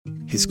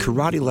his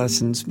karate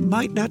lessons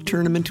might not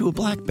turn him into a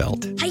black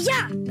belt.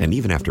 Hi-ya! And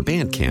even after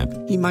band camp,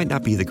 he might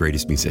not be the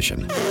greatest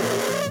musician.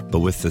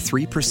 But with the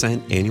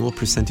 3% annual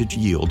percentage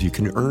yield you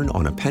can earn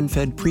on a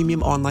PenFed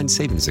premium online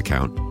savings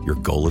account, your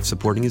goal of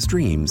supporting his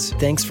dreams...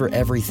 Thanks for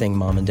everything,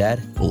 Mom and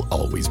Dad. ...will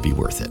always be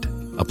worth it.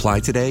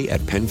 Apply today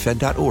at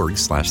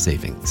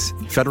PenFed.org/savings.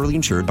 Federally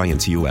insured by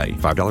NCUA.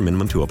 $5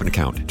 minimum to open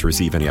account. To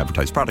receive any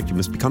advertised product, you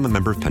must become a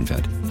member of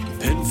PenFed.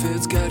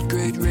 PenFed's got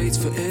great rates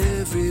for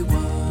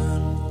everyone.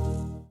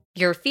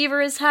 Your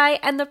fever is high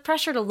and the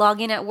pressure to log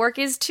in at work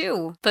is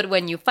too. But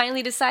when you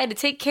finally decide to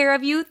take care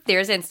of you,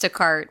 there's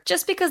Instacart.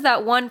 Just because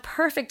that one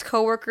perfect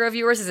coworker of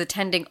yours is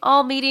attending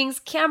all meetings,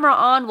 camera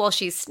on while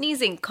she's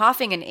sneezing,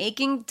 coughing, and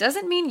aching,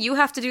 doesn't mean you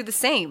have to do the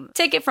same.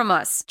 Take it from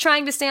us.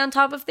 Trying to stay on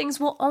top of things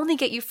will only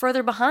get you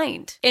further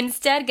behind.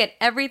 Instead, get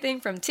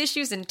everything from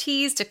tissues and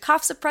teas to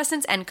cough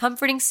suppressants and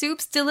comforting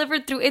soups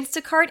delivered through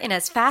Instacart in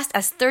as fast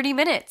as 30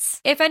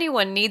 minutes. If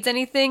anyone needs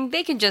anything,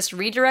 they can just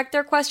redirect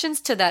their questions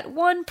to that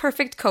one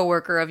perfect coworker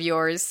of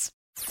yours.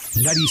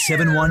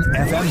 97.1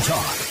 FM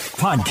Talk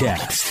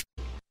Podcast.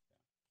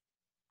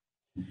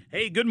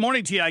 Hey, good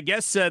morning to you. I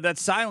guess that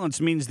silence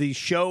means the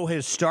show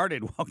has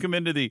started. Welcome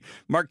into the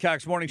Marc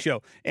Cox Morning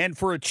Show. And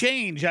for a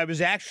change, I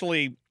was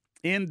actually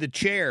in the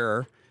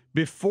chair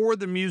before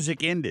the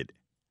music ended,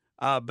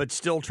 but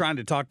still trying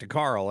to talk to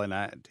Carl, and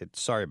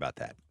sorry about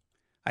that.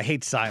 I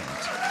hate silence.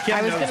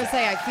 I was going to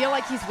say, I feel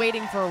like he's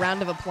waiting for a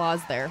round of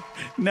applause there.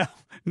 No.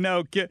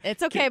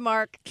 It's okay,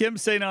 Mark. Kim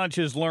St. Ange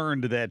has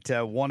learned that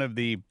one of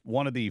the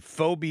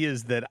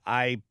phobias that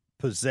I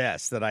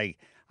possess, that I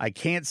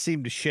can't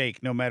seem to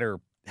shake no matter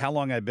how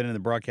long I've been in the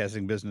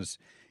broadcasting business,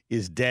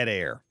 is dead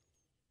air.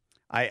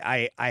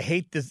 I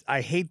hate this.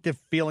 I hate the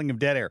feeling of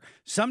dead air.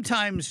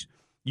 Sometimes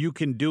you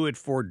can do it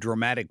for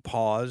dramatic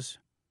pause.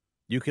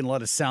 You can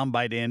let a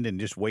soundbite end and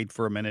just wait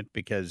for a minute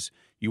because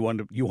you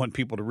want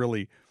people to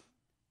really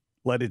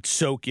let it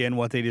soak in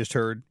what they just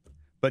heard.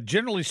 But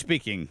generally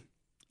speaking,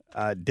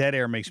 dead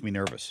air makes me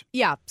nervous.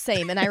 Yeah,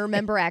 same. And I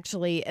remember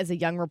actually as a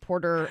young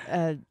reporter,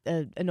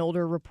 an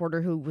older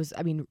reporter who was,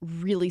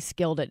 really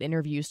skilled at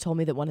interviews told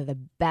me that one of the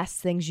best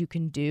things you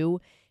can do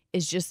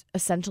is just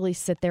essentially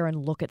sit there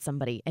and look at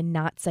somebody and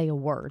not say a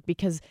word,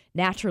 because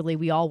naturally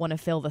we all want to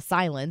fill the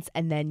silence,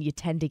 and then you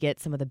tend to get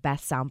some of the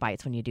best sound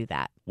bites when you do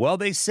that. Well,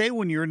 they say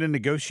when you're in a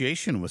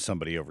negotiation with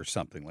somebody over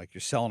something, like you're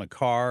selling a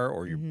car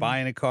or you're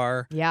buying a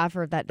car. Yeah, I've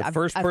heard that. The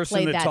first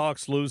person that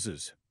talks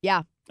loses.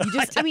 Yeah. You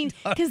just,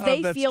 because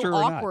they feel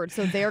awkward,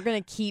 so they're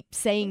going to keep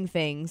saying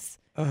things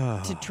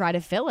to try to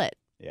fill it.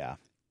 Yeah.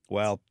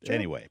 Well,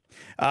 anyway,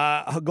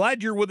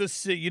 glad you're with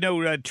us.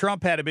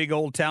 Trump had a big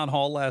old town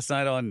hall last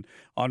night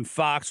on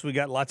Fox. We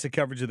got lots of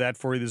coverage of that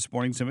for you this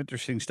morning. Some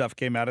interesting stuff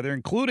came out of there,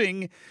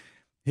 including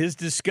his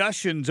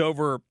discussions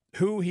over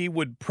who he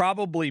would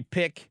probably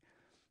pick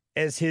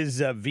as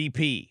his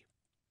VP.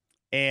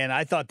 And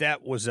I thought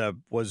that was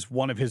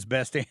one of his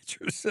best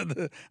answers.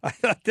 I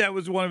thought that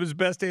was one of his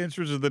best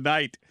answers of the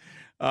night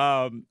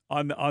on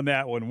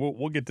that one.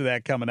 We'll get to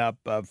that coming up.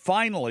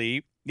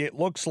 Finally, it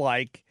looks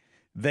like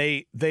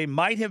they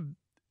might have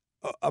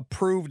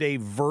approved a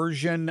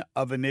version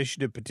of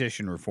initiative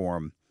petition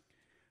reform,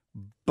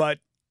 but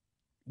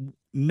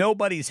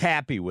nobody's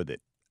happy with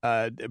it,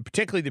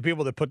 particularly the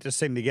people that put this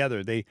thing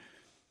together.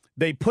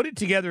 They put it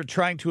together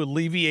trying to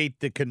alleviate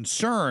the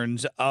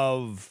concerns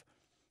of,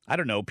 I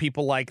don't know,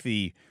 people like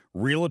the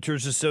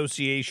Realtors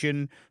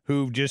Association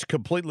who've just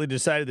completely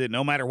decided that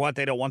no matter what,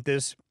 they don't want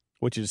this,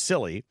 which is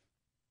silly.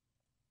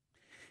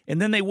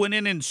 And then they went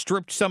in and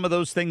stripped some of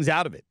those things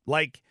out of it,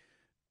 like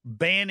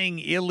banning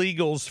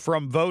illegals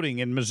from voting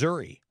in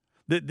Missouri.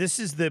 This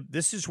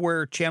is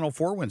where Channel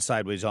 4 went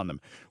sideways on them.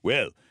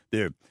 Well,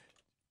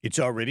 it's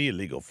already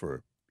illegal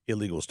for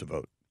illegals to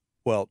vote.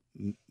 Well,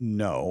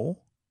 no,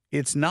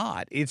 it's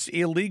not. It's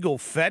illegal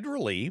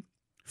federally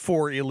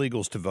for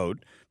illegals to vote,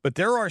 but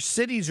there are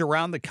cities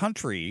around the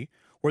country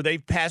where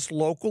they've passed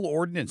local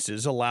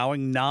ordinances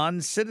allowing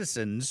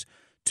non-citizens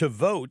to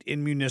vote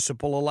in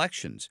municipal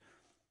elections.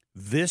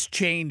 This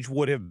change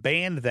would have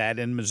banned that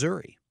in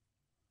Missouri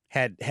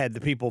had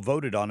the people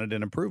voted on it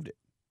and approved it.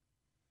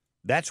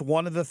 That's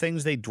one of the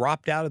things they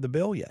dropped out of the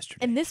bill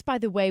yesterday. And this, by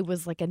the way,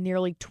 was like a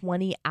nearly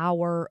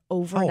 20-hour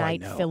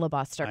overnight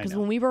filibuster. Because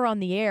when we were on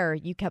the air,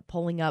 you kept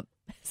pulling up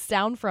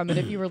sound from it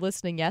if you were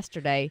listening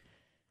yesterday.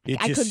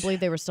 I couldn't believe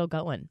they were still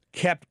going.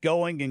 Kept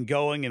going and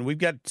going. And we've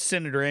got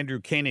Senator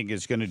Andrew Koenig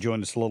is going to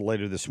join us a little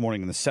later this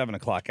morning in the 7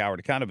 o'clock hour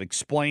to kind of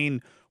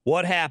explain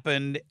what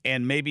happened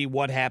and maybe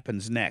what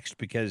happens next.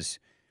 Because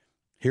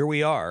here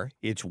we are.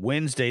 It's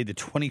Wednesday, the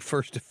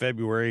 21st of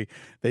February.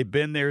 They've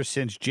been there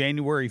since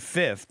January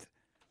 5th,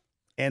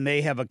 and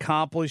they have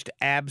accomplished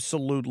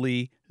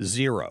absolutely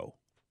zero.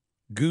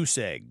 Goose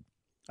egg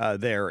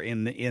there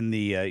in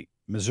the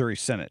Missouri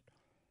Senate.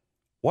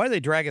 Why are they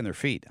dragging their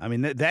feet? I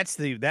mean, that's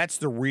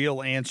the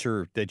real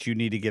answer that you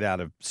need to get out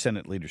of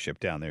Senate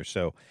leadership down there.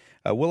 So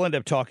we'll end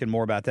up talking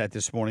more about that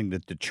this morning,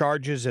 that the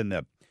charges in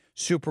the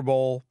Super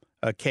Bowl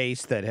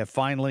case that have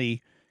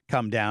finally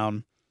come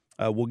down.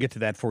 We'll get to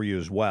that for you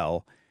as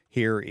well.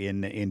 here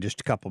in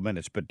just a couple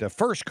minutes. But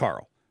first,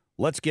 Carl,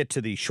 let's get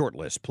to the short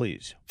list,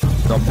 please.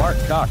 The Marc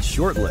Cox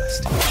Short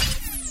List.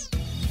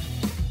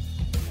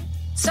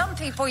 Some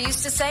people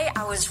used to say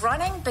I was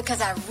running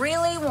because I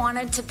really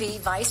wanted to be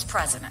vice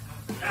president.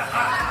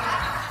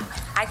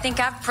 I think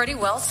I've pretty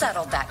well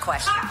settled that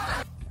question.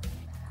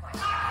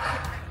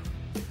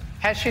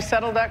 Has she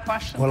settled that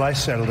question? Well, I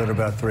settled it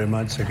about 3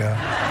 months ago.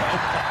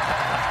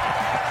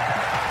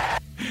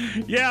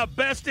 Yeah,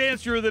 best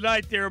answer of the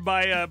night there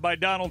by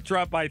Donald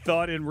Trump, I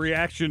thought, in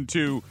reaction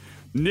to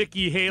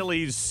Nikki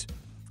Haley's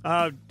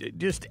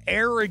just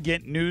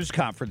arrogant news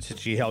conference that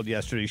she held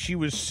yesterday. She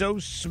was so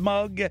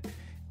smug.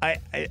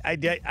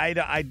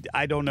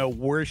 I don't know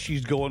where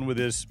she's going with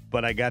this,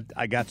 but I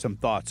got some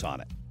thoughts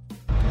on it.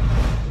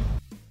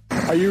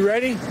 Are you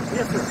ready?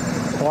 Yes,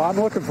 sir. Well, I'm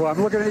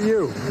looking at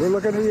you. We're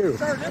looking at you.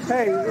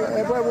 Hey,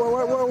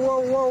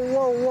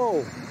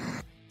 whoa.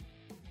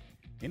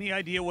 Any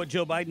idea what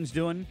Joe Biden's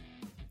doing?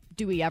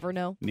 Do we ever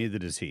know? Neither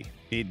does he.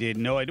 He did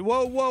no idea.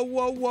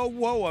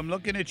 Whoa. I'm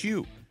looking at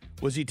you.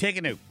 Was he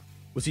taking a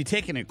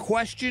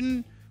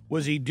question?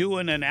 Was he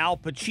doing an Al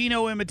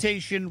Pacino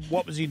imitation?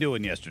 What was he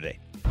doing yesterday?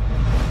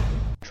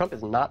 Trump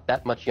is not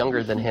that much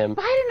younger than him.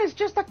 Biden is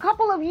just a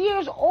couple of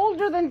years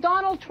older than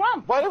Donald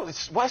Trump.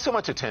 Why so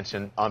much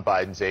attention on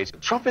Biden's age?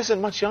 Trump isn't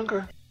much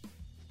younger.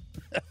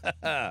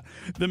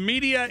 The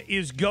media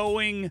is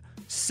going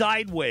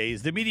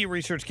sideways. The Media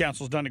Research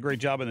Council's done a great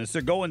job on this.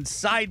 They're going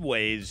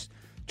sideways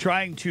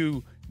trying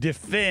to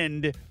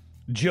defend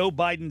Joe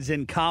Biden's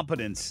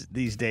incompetence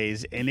these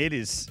days, and it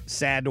is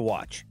sad to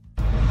watch.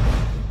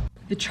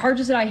 The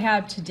charges that I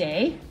have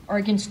today are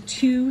against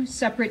two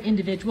separate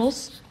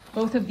individuals.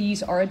 Both of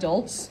these are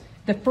adults.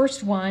 The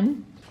first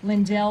one,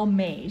 Lindell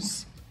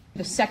Mays.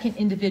 The second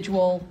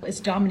individual is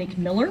Dominic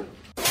Miller.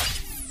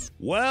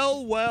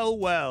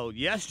 Well.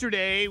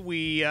 Yesterday,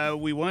 we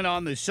went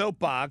on the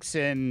soapbox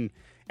and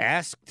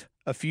asked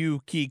a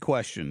few key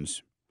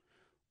questions.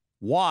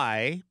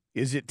 Why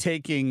is it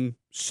taking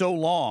so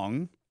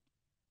long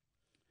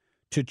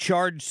to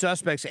charge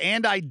suspects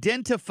and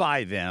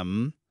identify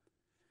them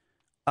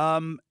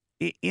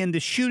in the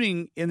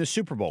shooting in the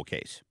Super Bowl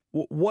case?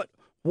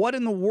 What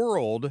in the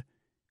world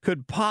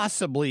could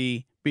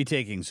possibly be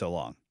taking so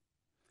long?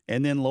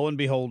 And then, lo and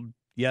behold,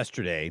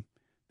 yesterday,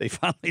 they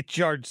finally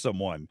charged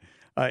someone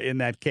in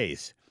that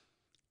case.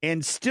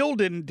 And still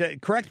didn't,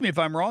 correct me if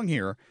I'm wrong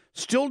here,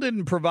 still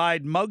didn't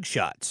provide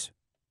mugshots.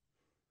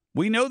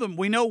 We know them.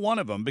 We know one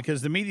of them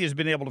because the media has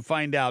been able to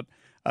find out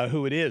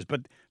who it is.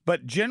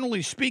 But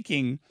generally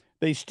speaking,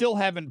 they still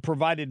haven't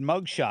provided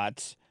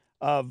mugshots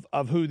of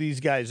who these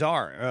guys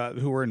are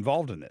who are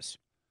involved in this.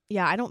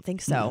 Yeah, I don't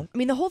think so. Mm-hmm. I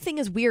mean, the whole thing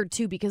is weird,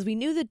 too, because we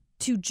knew the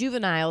two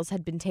juveniles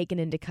had been taken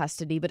into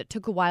custody, but it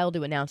took a while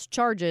to announce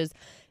charges.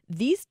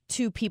 These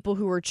two people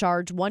who were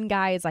charged, one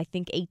guy is, I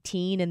think,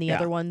 18, and the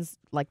other one's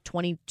like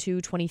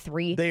 22,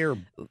 23. They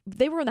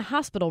were in the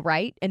hospital,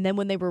 right? And then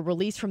when they were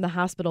released from the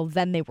hospital,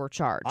 then they were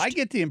charged. I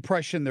get the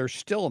impression they're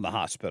still in the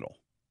hospital.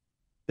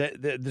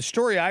 The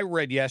story I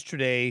read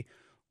yesterday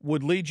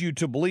would lead you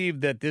to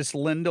believe that this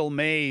Lindell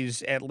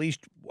Mays, at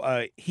least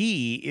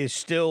he is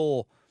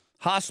still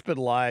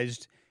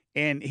hospitalized,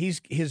 and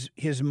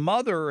his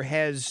mother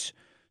has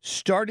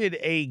started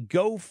a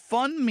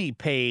GoFundMe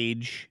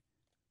page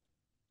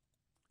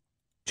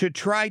to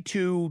try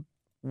to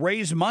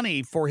raise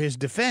money for his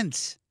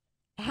defense.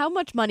 How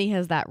much money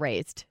has that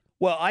raised?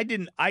 Well,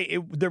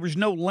 there was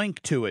no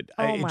link to it.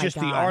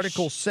 The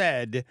article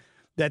said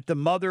that the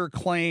mother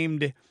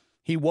claimed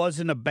he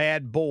wasn't a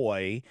bad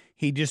boy.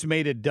 He just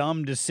made a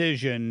dumb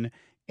decision.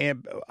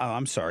 And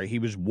he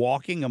was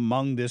walking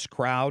among this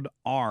crowd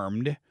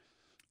armed.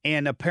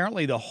 And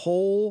apparently the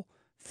whole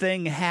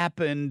thing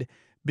happened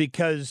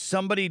because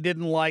somebody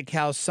didn't like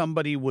how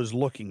somebody was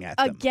looking at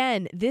them.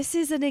 Again, this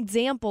is an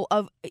example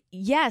of,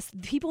 yes,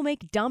 people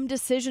make dumb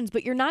decisions,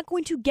 but you're not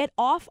going to get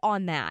off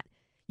on that.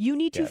 You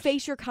need to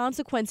face your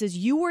consequences.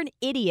 You were an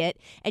idiot,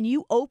 and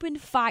you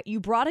opened fire. You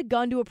brought a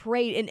gun to a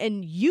parade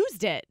and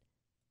used it.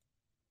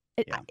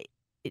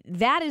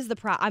 That is the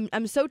problem.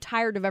 I'm so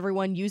tired of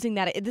everyone using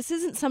that. This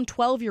isn't some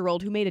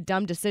 12-year-old who made a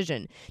dumb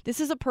decision. This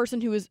is a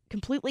person who is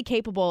completely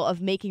capable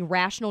of making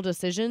rational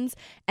decisions,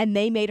 and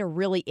they made a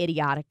really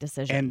idiotic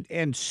decision.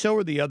 And so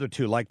are the other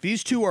two. Like,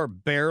 these two are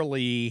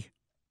barely,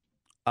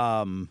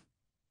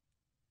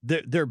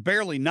 they're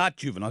barely not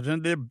juveniles.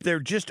 They're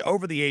just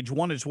over the age.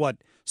 One is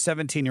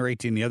 17 or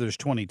 18. The other is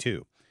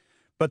 22.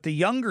 But the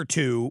younger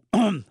two,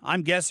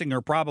 I'm guessing,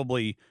 are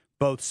probably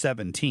both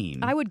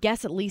 17. I would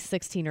guess at least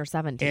 16 or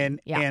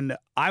 17. And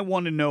I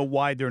want to know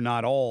why they're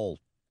not all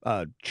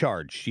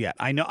charged yet.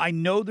 I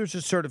know there's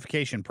a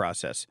certification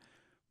process,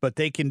 but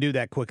they can do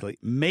that quickly.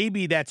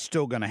 Maybe that's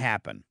still going to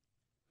happen.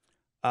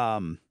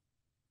 And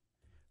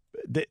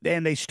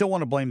they still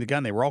want to blame the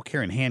gun. They were all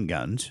carrying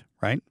handguns,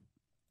 right?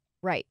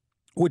 Right.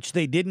 Which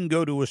they didn't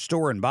go to a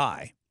store and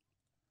buy.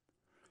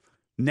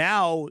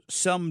 Now,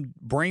 some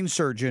brain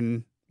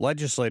surgeon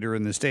legislator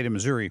in the state of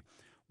Missouri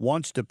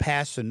wants to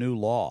pass a new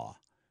law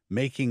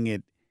making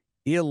it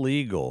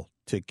illegal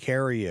to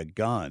carry a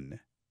gun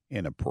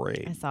in a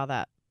parade. I saw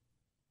that.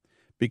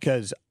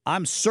 Because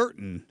I'm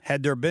certain,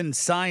 had there been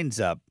signs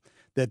up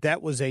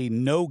that was a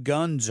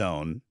no-gun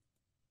zone,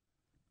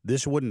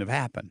 this wouldn't have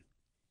happened.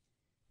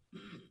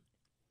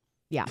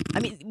 Yeah. I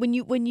mean,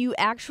 when you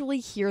actually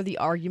hear the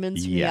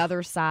arguments from the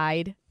other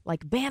side,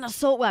 like ban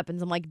assault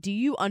weapons, I'm like, do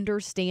you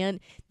understand?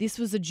 This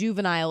was a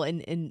juvenile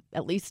in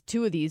at least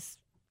 2 of these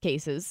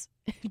cases.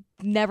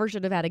 Never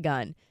should have had a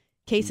gun.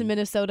 Case in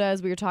Minnesota,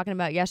 as we were talking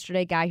about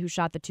yesterday, guy who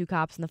shot the 2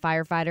 cops and the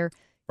firefighter,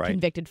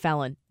 convicted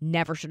felon,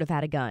 never should have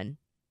had a gun.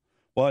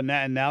 Well,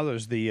 now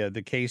there's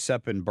the case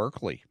up in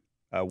Berkeley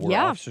where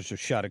officers have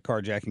shot a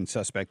carjacking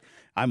suspect.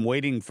 I'm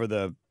waiting for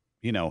the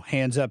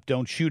hands up,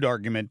 don't shoot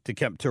argument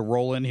to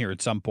roll in here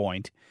at some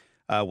point.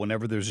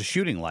 Whenever there's a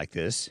shooting like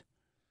this,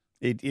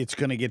 it's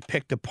going to get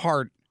picked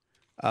apart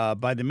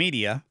by the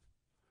media.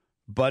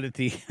 But at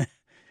the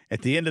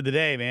end of the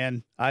day,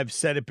 man, I've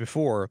said it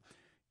before.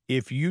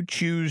 If you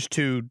choose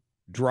to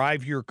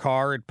drive your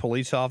car at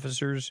police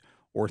officers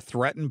or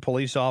threaten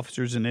police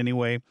officers in any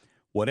way,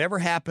 whatever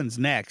happens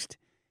next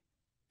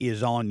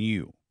is on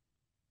you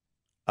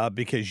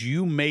because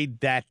you made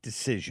that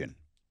decision.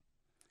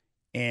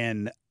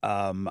 And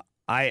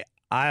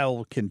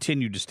I'll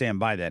continue to stand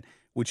by that,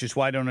 which is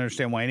why I don't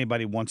understand why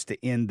anybody wants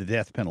to end the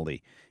death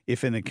penalty.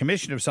 If in the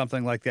commission of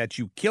something like that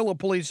you kill a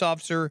police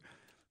officer,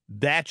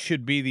 that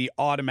should be the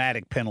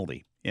automatic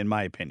penalty, in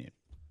my opinion.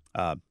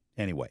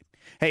 Anyway,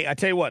 hey, I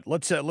tell you what,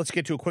 let's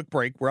get to a quick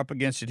break. We're up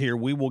against it here.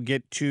 We will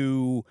get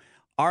to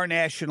our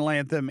national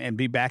anthem and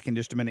be back in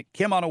just a minute.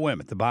 Kim on a Whim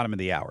at the bottom of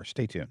the hour.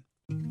 Stay tuned.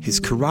 His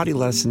karate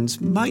lessons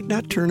might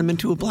not turn him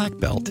into a black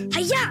belt.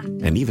 Hi-ya!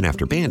 And even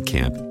after band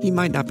camp, he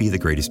might not be the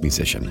greatest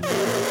musician.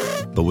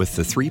 But with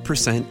the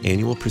 3%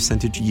 annual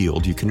percentage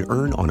yield you can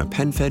earn on a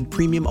PenFed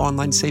premium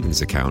online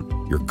savings account,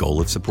 your goal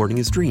of supporting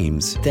his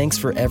dreams... Thanks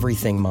for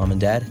everything, Mom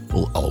and Dad.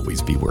 ...will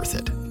always be worth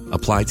it.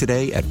 Apply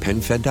today at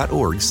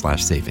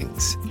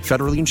PenFed.org/savings.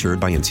 Federally insured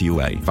by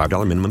NCUA.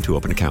 $5 minimum to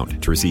open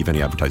account. To receive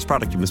any advertised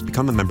product, you must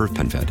become a member of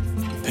PenFed.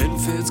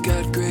 PenFed's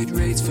got great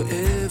rates for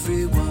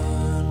everyone.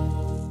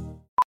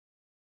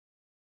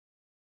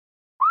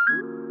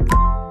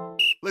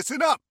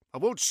 Listen up. I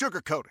won't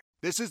sugarcoat it.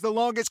 This is the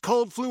longest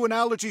cold, flu, and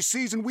allergy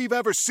season we've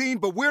ever seen,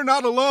 but we're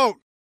not alone.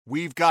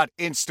 We've got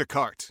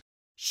Instacart.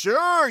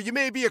 Sure, you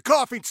may be a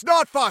coughing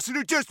snot faucet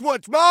who just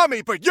wants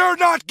mommy, but you're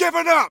not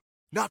giving up.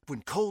 Not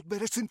when cold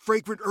medicine,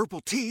 fragrant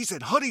herbal teas,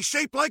 and honey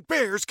shaped like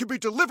bears can be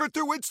delivered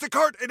through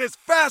Instacart in as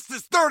fast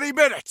as 30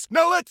 minutes.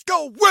 Now let's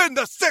go win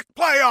the sick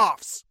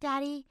playoffs.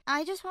 Daddy,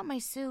 I just want my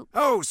soup.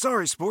 Oh,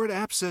 sorry, Sport.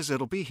 App says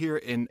it'll be here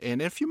in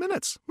a few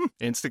minutes.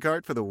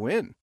 Instacart for the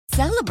win.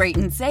 Celebrate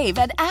and save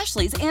at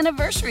Ashley's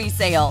Anniversary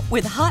Sale.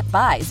 With Hot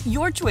Buys,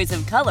 your choice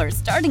of colors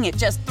starting at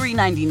just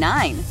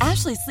 $3.99.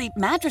 Ashley Sleep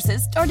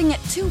mattresses starting at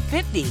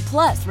 $2.50.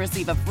 Plus,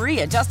 receive a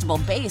free adjustable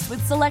base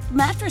with select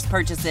mattress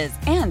purchases.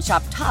 And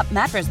shop top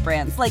mattress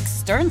brands like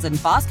Stearns &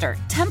 Foster,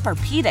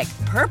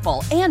 Tempur-Pedic,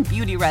 Purple, and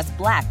Beautyrest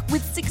Black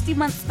with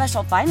 60-month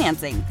special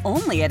financing.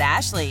 Only at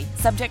Ashley.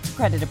 Subject to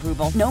credit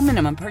approval. No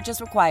minimum purchase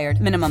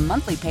required. Minimum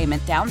monthly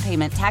payment, down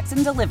payment, tax,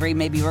 and delivery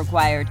may be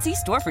required. See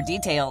store for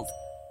details.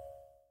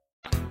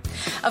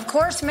 Of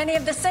course, many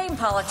of the same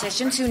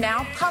politicians who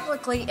now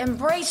publicly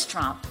embrace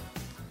Trump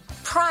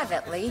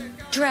privately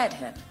dread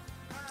him.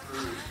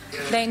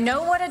 They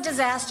know what a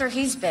disaster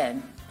he's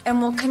been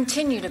and will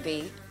continue to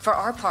be for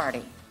our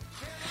party.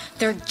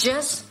 They're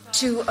just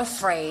too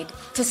afraid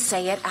to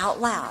say it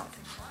out loud.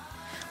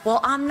 Well,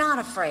 I'm not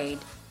afraid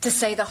to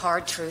say the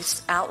hard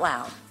truths out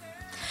loud.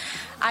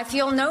 I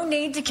feel no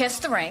need to kiss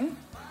the ring.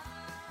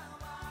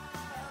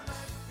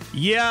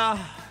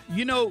 Yeah,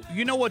 you know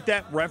what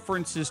that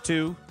reference is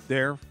to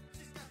there,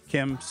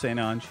 Kim St.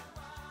 Ange?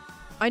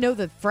 I know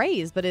the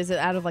phrase, but is it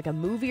out of like a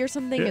movie or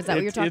something? Is that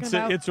what you're talking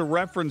about? It's a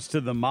reference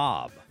to the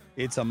mob.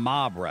 It's a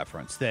mob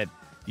reference that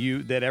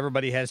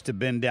everybody has to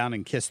bend down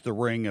and kiss the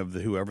ring of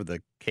whoever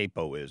the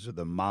capo is, or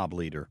the mob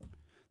leader.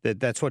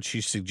 That's what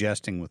she's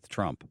suggesting with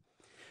Trump.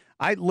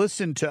 I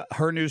listened to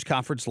her news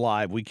conference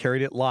live. We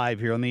carried it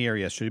live here on the air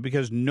yesterday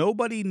because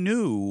nobody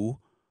knew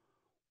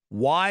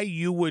why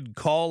you would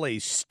call a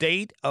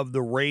state of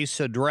the race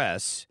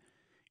address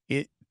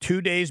 2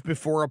 days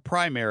before a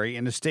primary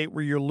in a state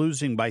where you're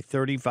losing by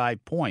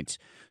 35 points.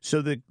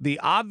 So the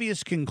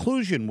obvious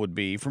conclusion would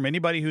be, from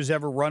anybody who's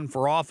ever run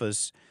for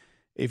office,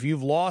 if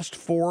you've lost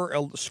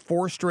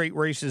four straight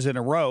races in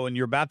a row and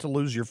you're about to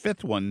lose your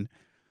fifth one,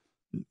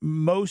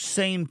 most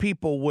sane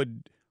people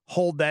would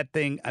hold that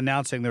thing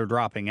announcing they're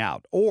dropping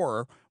out,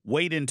 or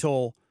wait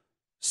until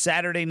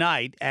Saturday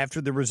night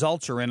after the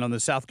results are in on the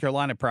South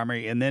Carolina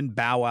primary and then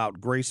bow out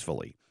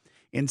gracefully.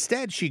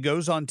 Instead, she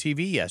goes on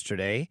TV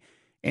yesterday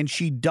and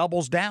she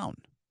doubles down.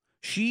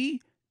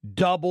 She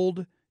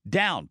doubled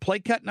down. Play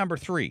cut number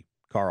 3,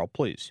 Carl,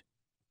 please.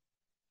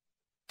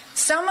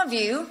 Some of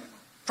you,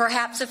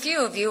 perhaps a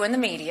few of you in the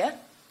media,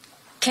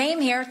 came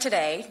here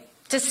today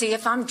to see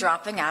if I'm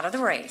dropping out of the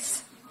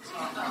race.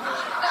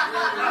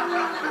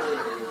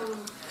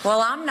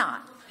 Well, I'm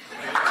not.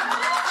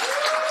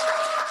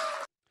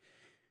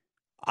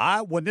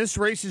 When this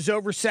race is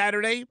over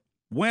Saturday,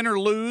 win or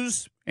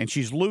lose, and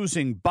she's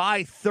losing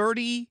by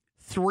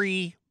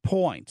 33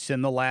 points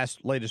in the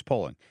latest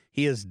polling.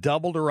 He has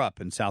doubled her up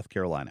in South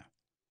Carolina.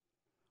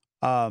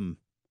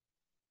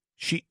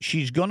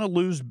 She's going to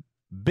lose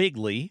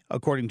bigly,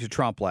 according to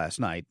Trump last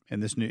night in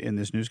this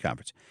news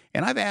conference.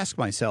 And I've asked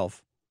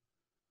myself,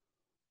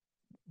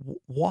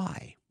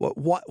 why?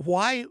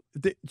 Why?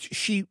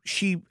 She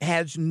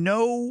has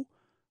no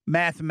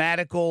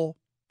mathematical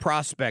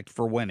prospect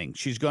for winning.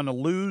 She's going to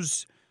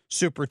lose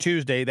Super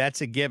Tuesday.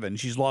 That's a given.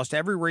 She's lost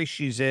every race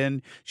she's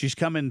in. She's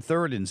come in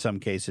third in some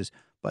cases,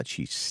 but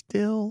she's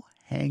still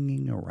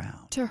hanging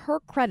around. To her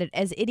credit,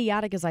 as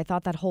idiotic as I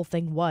thought that whole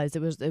thing was,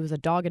 it was a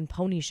dog and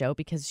pony show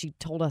because she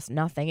told us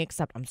nothing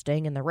except I'm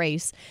staying in the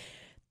race.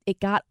 It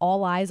got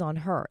all eyes on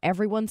her.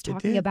 Everyone's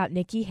talking about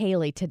Nikki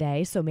Haley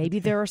today, so maybe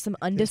there are some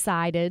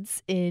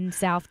undecideds in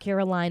South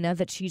Carolina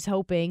that she's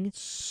hoping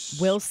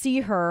will see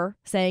her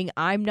saying,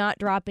 I'm not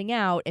dropping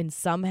out, and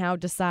somehow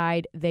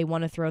decide they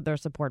want to throw their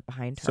support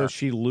behind her. So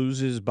she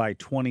loses by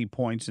 20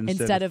 points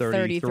instead of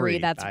 33.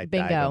 That's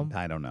bingo.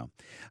 I don't know.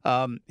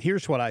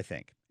 Here's what I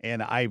think,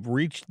 and I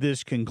reached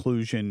this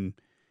conclusion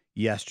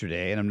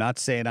yesterday, and I'm not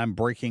saying I'm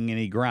breaking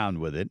any ground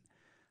with it.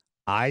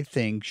 I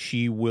think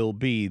she will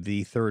be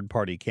the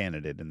third-party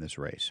candidate in this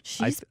race.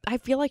 I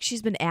feel like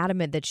she's been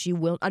adamant that she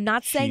will. I'm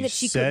not saying that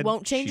she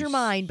won't change her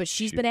mind, but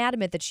she's been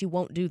adamant that she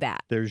won't do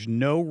that. There's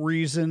no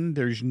reason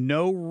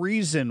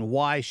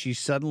why she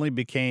suddenly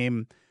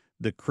became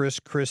the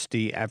Chris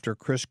Christie after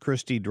Chris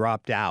Christie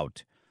dropped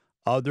out,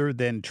 other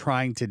than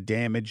trying to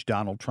damage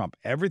Donald Trump.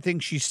 Everything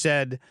she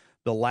said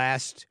the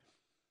last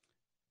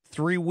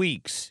 3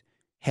 weeks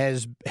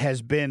has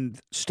been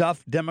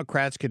stuff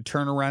Democrats could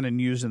turn around and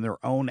use in their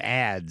own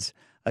ads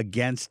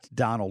against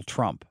Donald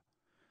Trump.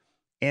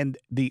 And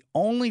the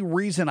only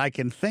reason I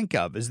can think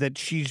of is that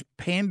she's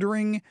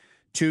pandering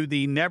to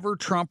the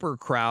never-Trumper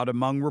crowd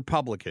among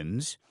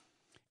Republicans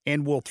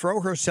and will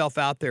throw herself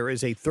out there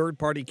as a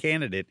third-party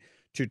candidate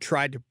to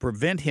try to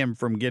prevent him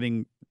from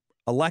getting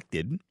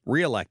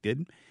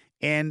reelected.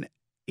 And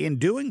in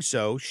doing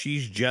so,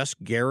 she's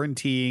just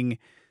guaranteeing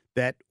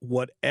that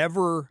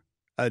whatever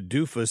a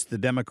doofus the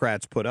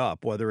Democrats put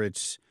up, whether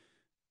it's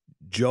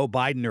Joe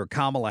Biden or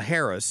Kamala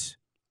Harris,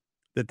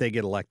 that they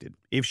get elected.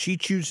 If she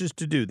chooses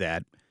to do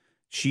that,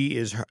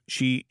 she's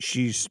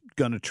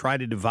going to try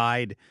to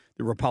divide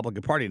the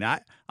Republican Party. Now,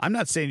 I'm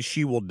not saying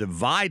she will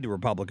divide the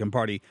Republican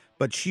Party,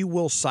 but she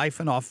will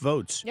siphon off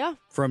votes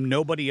from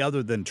nobody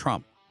other than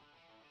Trump.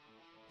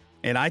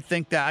 And I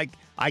think that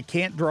I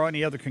can't draw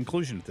any other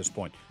conclusion at this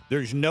point.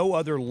 There's no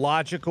other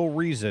logical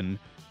reason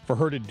for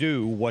her to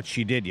do what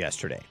she did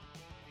yesterday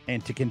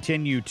and to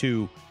continue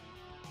to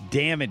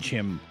damage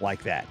him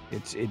like that.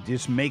 It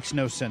just makes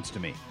no sense to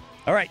me.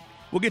 All right,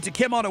 we'll get to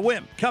Kim on a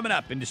Whim coming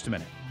up in just a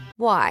minute.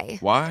 Why?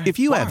 If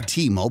you have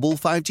T-Mobile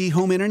 5G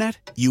home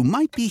internet, you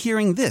might be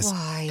hearing this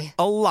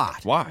a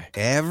lot. Why?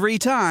 Every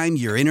time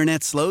your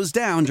internet slows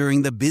down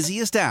during the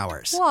busiest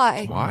hours.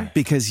 Why?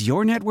 Because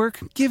your network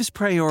gives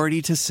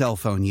priority to cell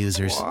phone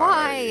users.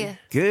 Why?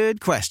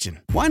 Good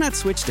question. Why not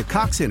switch to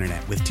Cox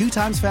Internet with 2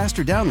 times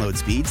faster download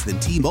speeds than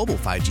T-Mobile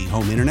 5G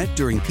home internet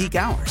during peak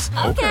hours?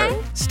 Okay.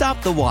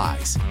 Stop the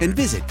whys and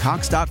visit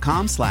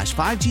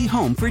cox.com/5G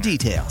home for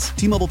details.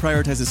 T-Mobile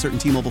prioritizes certain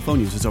T-Mobile phone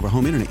users over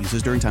home internet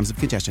users during times of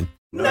congestion.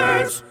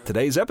 Nerds!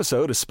 Today's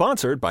episode is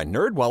sponsored by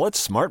NerdWallet's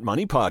Smart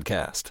Money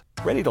Podcast.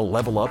 Ready to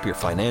level up your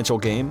financial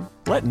game?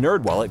 Let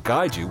NerdWallet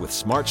guide you with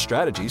smart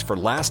strategies for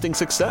lasting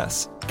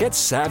success. Get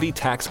savvy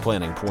tax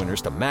planning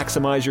pointers to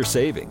maximize your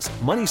savings,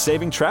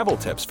 money-saving travel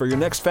tips for your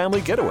next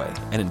family getaway,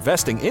 and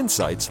investing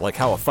insights like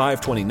how a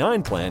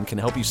 529 plan can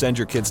help you send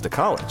your kids to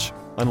college.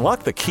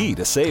 Unlock the key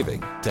to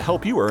saving to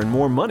help you earn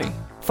more money.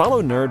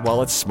 Follow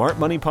NerdWallet's Smart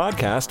Money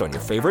Podcast on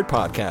your favorite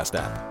podcast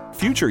app.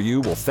 Future you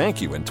will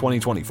thank you in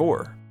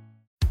 2024.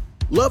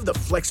 Love the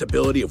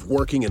flexibility of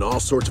working in all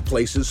sorts of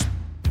places?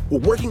 Well,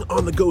 working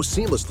on the go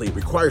seamlessly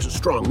requires a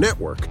strong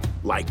network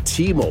like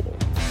T-Mobile.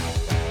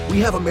 We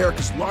have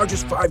America's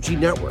largest 5G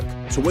network,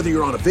 so whether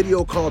you're on a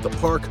video call at the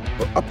park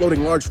or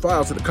uploading large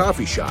files at a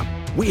coffee shop,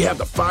 we have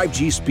the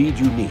 5G speed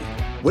you need.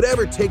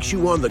 Whatever takes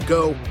you on the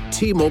go,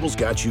 T-Mobile's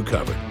got you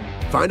covered.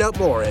 Find out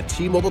more at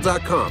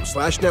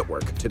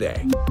T-Mobile.com/network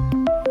today.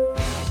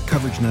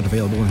 Coverage not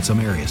available in some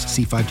areas.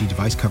 See 5G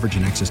device coverage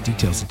and access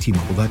details at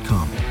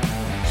T-Mobile.com.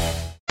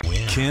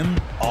 Kim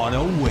on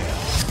a Whim.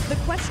 The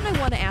question I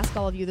want to ask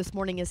all of you this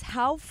morning is,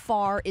 how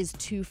far is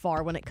too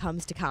far when it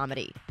comes to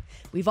comedy?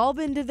 We've all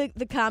been to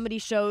the comedy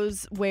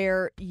shows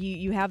where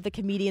you have the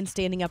comedian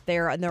standing up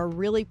there and they're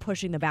really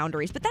pushing the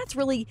boundaries. But that's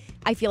really,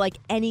 I feel like,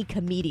 any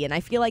comedian. I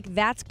feel like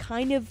that's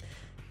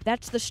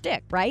the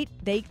shtick, right?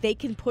 They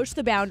can push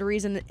the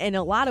boundaries, and in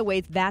a lot of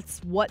ways,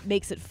 that's what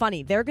makes it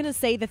funny. They're going to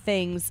say the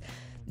things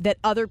that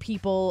other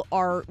people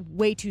are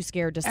way too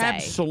scared to say.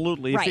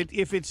 Absolutely. Right.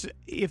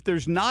 If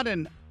there's not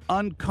an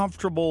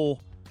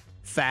uncomfortable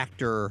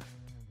factor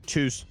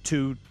to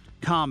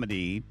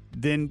comedy,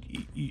 then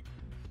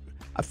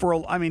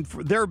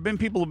there have been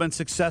people who have been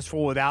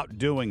successful without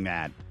doing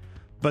that.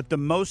 But the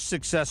most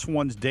successful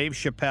ones, Dave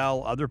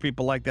Chappelle, other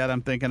people like that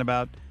I'm thinking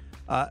about,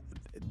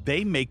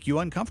 they make you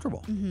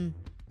uncomfortable. Mm-hmm.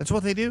 That's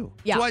what they do.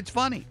 Yeah. That's why it's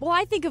funny. Well,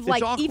 I think of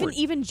It's awkward.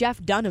 even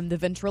Jeff Dunham, the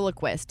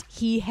ventriloquist.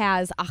 He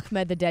has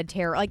Ahmed the Dead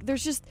Terror. Like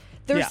there's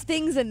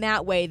things in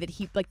that way that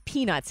he, like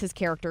Peanuts, his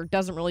character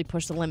doesn't really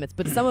push the limits,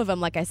 but some of them,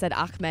 like I said,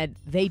 Ahmed,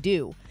 they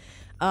do.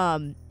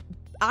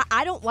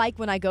 I don't like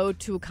when I go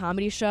to a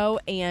comedy show,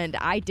 and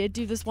I did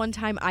do this one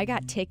time. I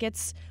got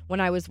tickets when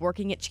I was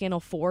working at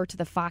Channel 4 to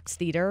the Fox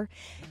Theater,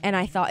 and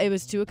I thought it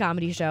was to a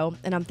comedy show,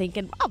 and I'm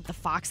thinking, oh, the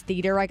Fox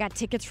Theater, I got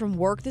tickets from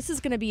work. This is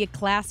going to be a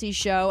classy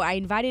show.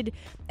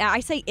 I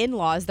say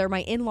in-laws. They're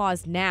my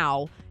in-laws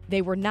now.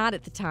 They were not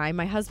at the time.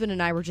 My husband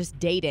and I were just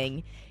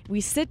dating.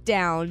 We sit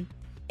down,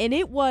 and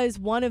it was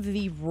one of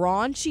the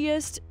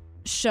raunchiest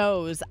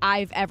shows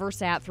I've ever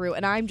sat through,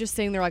 and I'm just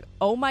sitting there like,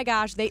 oh my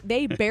gosh,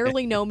 they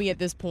barely know me at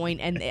this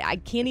point, and I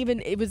can't even,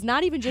 it was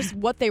not even just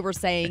what they were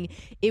saying,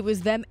 it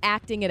was them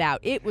acting it out.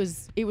 It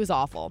was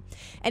awful.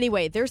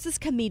 Anyway, there's this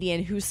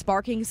comedian who's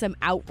sparking some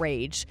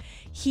outrage.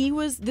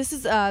 This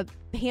is a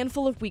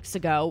handful of weeks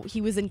ago,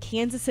 he was in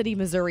Kansas City,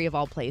 Missouri of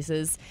all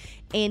places,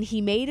 and he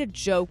made a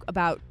joke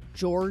about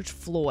George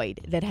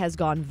Floyd that has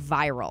gone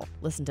viral.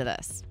 Listen to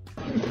this.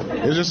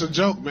 It's just a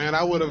joke, man.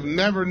 I would have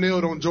never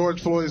kneeled on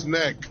George Floyd's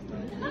neck.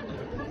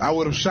 I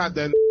would have shot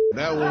that.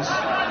 That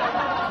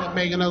was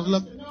making us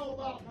look.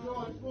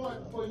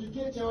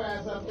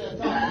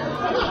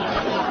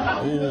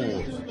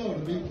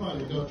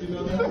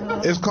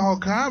 It's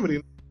called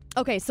comedy.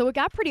 Okay, so it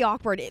got pretty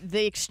awkward.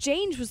 The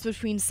exchange was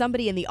between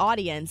somebody in the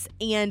audience,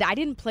 and I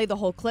didn't play the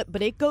whole clip,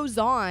 but it goes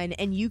on,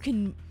 and you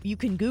can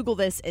Google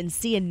this and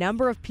see a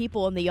number of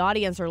people in the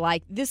audience are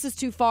like, this is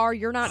too far,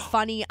 you're not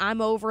funny,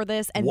 I'm over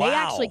this, and they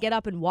actually get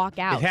up and walk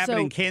out. It happened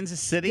in Kansas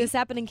City? This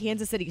happened in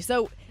Kansas City.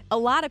 So a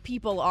lot of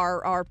people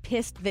are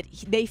pissed that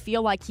they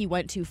feel like he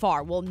went too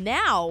far. Well,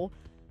 now...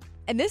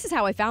 And this is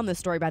how I found this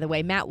story, by the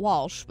way. Matt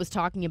Walsh was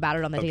talking about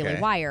it on the Daily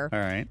Wire. All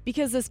right.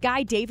 Because this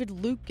guy, David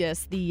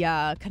Lucas,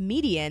 the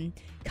comedian,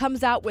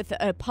 comes out with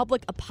a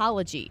public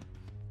apology.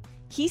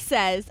 He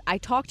says, I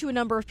talked to a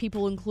number of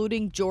people,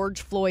 including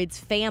George Floyd's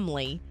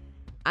family.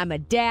 I'm a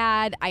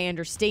dad. I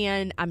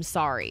understand. I'm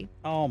sorry.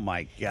 Oh,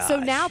 my gosh. So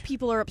now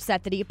people are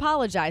upset that he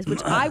apologized,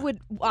 which I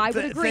would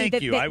agree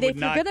that if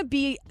you're going to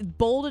be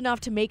bold enough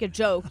to make a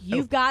joke,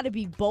 you've got to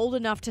be bold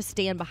enough to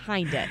stand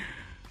behind it.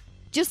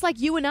 Just like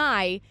you and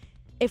I,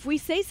 if we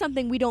say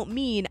something we don't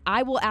mean,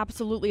 I will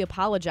absolutely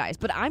apologize.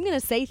 But I'm going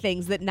to say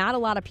things that not a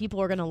lot of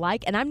people are going to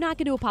like, and I'm not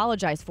going to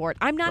apologize for it.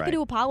 I'm not going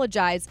to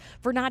apologize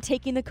for not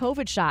taking the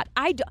COVID shot.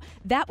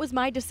 That was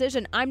my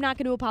decision. I'm not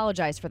going to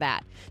apologize for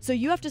that. So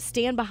you have to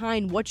stand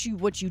behind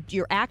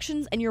your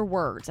actions and your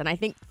words. And I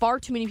think far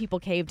too many people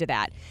cave to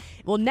that.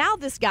 Well, now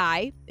this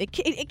guy,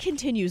 it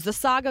continues. The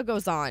saga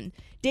goes on.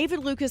 David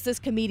Lucas, this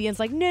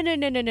comedian's like,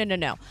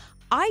 no.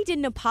 I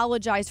didn't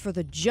apologize for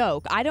the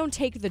joke. I don't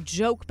take the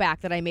joke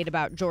back that I made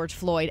about George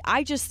Floyd.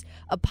 I just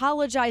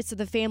apologize to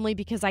the family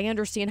because I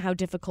understand how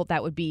difficult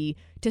that would be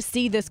to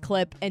see this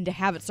clip and to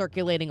have it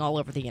circulating all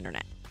over the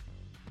internet.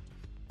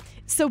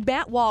 So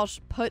Matt Walsh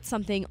put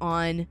something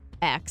on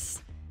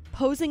X,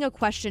 posing a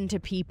question to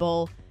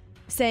people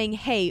saying,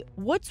 hey,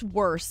 what's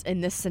worse in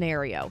this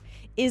scenario?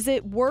 Is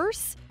it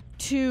worse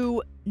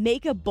to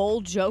make a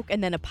bold joke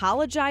and then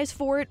apologize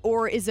for it,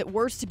 or is it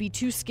worse to be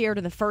too scared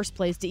in the first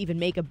place to even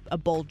make a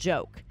bold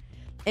joke?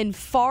 And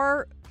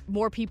far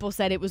more people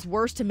said it was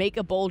worse to make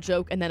a bold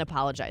joke and then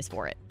apologize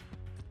for it.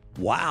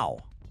 Wow.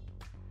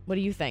 What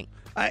do you think?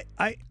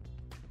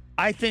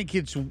 I think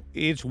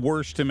it's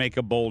worse to make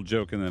a bold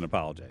joke and then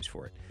apologize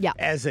for it. Yeah.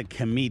 As a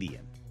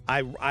comedian,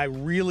 I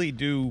really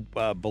do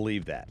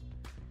believe that.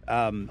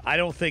 I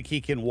don't think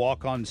he can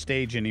walk on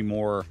stage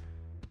anymore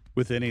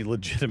with any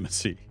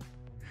legitimacy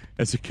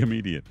as a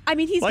comedian. I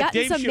mean, he's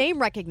gotten some name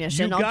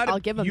recognition. I'll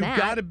give him that. You've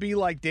got to be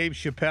like Dave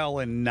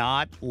Chappelle and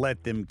not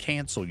let them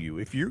cancel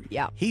you.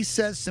 He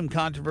says some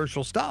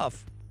controversial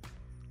stuff,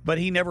 but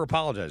he never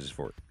apologizes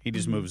for it. He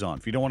just moves on.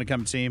 If you don't want to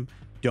come and see him,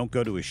 don't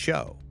go to his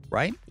show,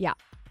 right? Yeah.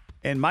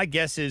 And my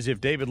guess is if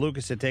David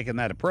Lucas had taken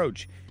that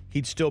approach,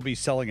 he'd still be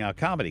selling out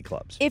comedy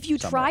clubs. If you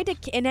try to,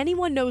 and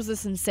anyone knows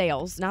this in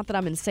sales, not that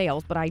I'm in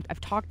sales, but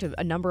I've talked to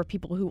a number of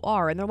people who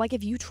are, and they're like,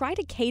 if you try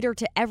to cater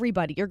to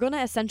everybody, you're going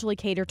to essentially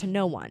cater to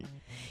no one.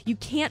 You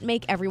can't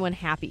make everyone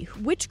happy.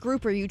 Which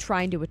group are you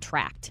trying to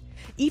attract?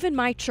 Even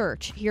my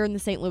church here in the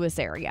St. Louis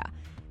area,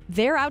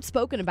 they're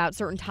outspoken about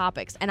certain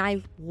topics, and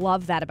I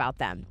love that about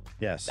them.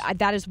 Yes.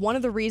 That is one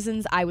of the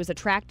reasons I was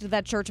attracted to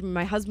that church. I mean,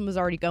 my husband was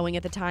already going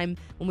at the time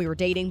when we were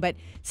dating, but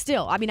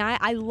still, I mean,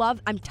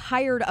 I'm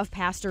tired of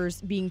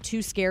pastors being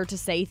too scared to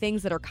say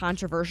things that are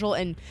controversial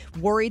and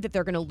worried that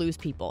they're going to lose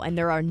people. And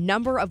there are a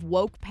number of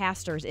woke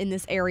pastors in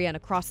this area and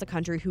across the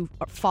country who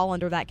fall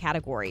under that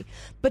category.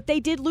 But they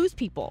did lose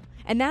people.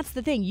 And that's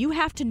the thing. You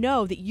have to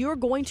know that you're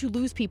going to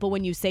lose people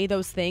when you say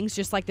those things,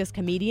 just like this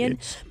comedian,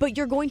 but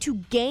you're going to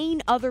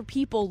gain other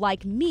people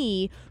like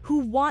me who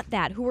want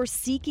that, who are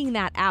seeking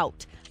that out.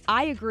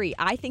 I agree.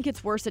 I think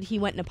it's worse that he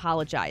went and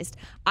apologized.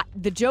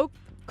 The joke,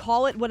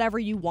 call it whatever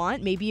you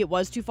want. Maybe it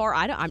was too far.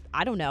 I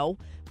don't know.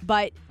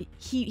 But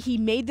he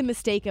made the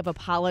mistake of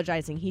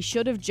apologizing. He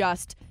should have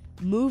just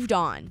moved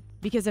on.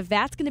 Because if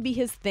that's going to be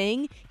his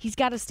thing, he's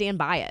got to stand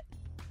by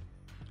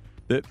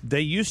it.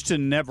 They used to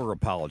never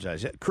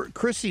apologize.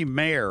 Chrissy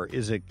Mayer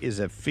is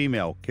a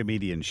female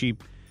comedian. She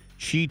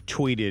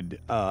tweeted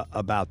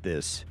about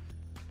this,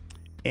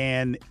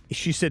 and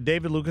she said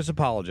David Lucas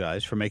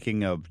apologized for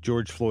making a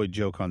George Floyd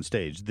joke on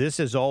stage. This,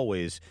 as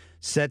always,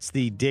 sets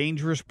the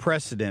dangerous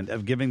precedent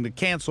of giving the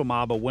cancel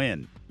mob a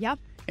win. Yep.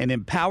 And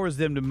empowers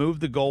them to move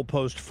the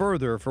goalpost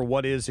further for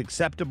what is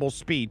acceptable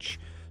speech,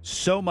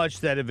 so much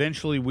that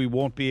eventually we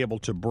won't be able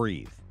to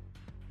breathe.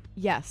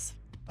 Yes.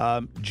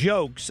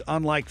 Jokes,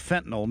 unlike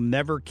fentanyl,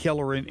 never kill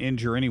or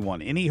injure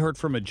anyone. Any hurt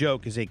from a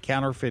joke is a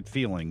counterfeit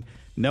feeling.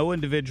 No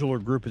individual or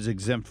group is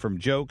exempt from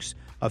jokes.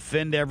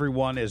 Offend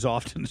everyone as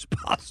often as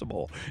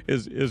possible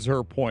is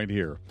her point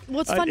here.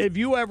 What's funny? Have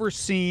you ever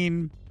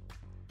seen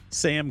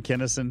Sam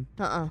Kinison?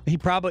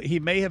 He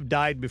may have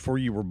died before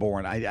you were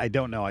born. I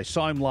don't know. I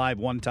saw him live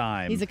one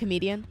time. He's a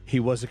comedian? He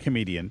was a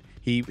comedian.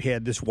 He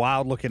had this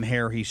wild-looking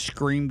hair. He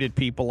screamed at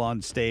people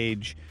on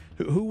stage.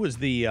 Who was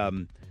the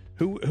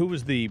who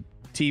was the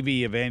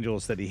TV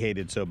evangelist that he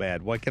hated so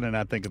bad? Why can I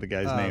not think of the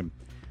guy's name?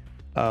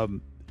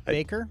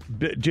 Baker?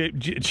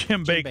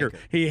 Jim Baker.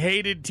 He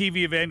hated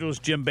TV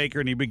evangelist Jim Baker,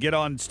 and he would get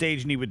on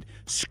stage and he would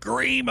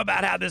scream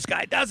about how this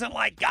guy doesn't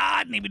like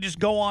God, and he would just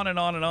go on and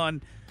on and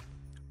on.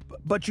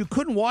 But you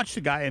couldn't watch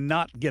the guy and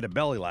not get a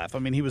belly laugh. I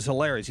mean, he was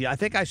hilarious. I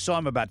think I saw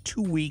him about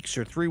 2 weeks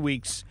or 3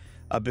 weeks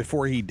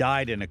before he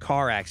died in a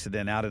car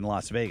accident out in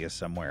Las Vegas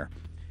somewhere.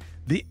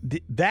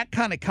 That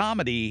kind of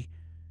comedy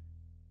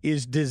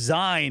is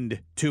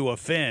designed to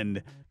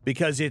offend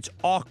because it's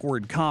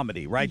awkward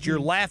comedy, right? Mm-hmm. You're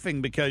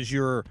laughing because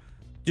you're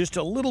just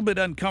a little bit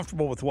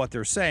uncomfortable with what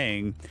they're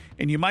saying,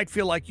 and you might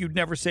feel like you'd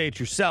never say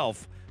it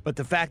yourself, but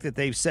the fact that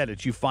they've said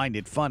it, you find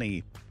it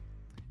funny.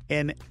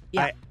 And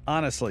I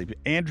honestly,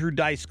 Andrew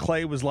Dice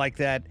Clay was like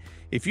that.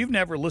 If you've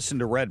never listened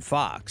to Red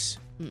Fox,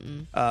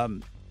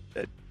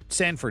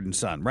 Sanford and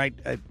Son, right?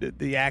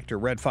 The actor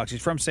Red Fox,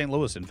 he's from St.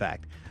 Louis, in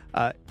fact.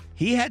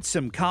 He had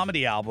some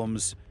comedy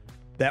albums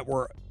that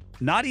were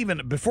not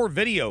even before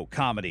video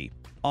comedy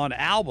on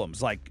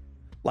albums like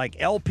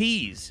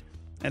LPs,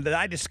 and that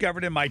I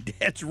discovered in my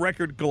dad's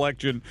record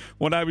collection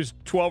when I was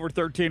 12 or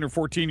 13 or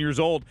 14 years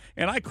old,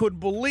 and I couldn't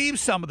believe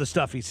some of the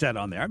stuff he said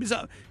on there. I mean,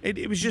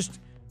 it was just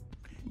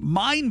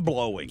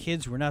mind-blowing.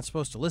 Kids were not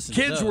supposed to listen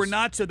to those. Kids were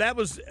not, so that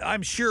was,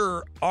 I'm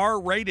sure,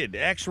 R-rated,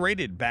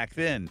 X-rated back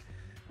then.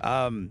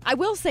 I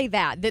will say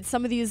that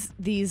some of these,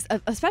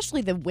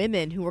 especially the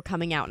women who were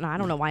coming out, and I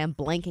don't know why I'm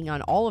blanking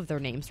on all of their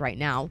names right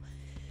now,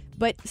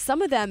 but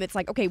some of them, it's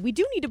like, okay, we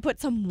do need to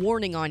put some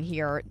warning on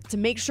here to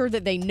make sure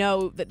that they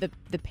know, that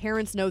the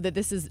parents know that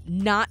this is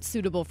not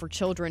suitable for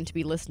children to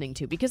be listening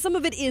to, because some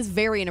of it is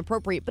very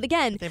inappropriate. But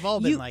again, they've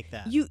all been like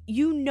that.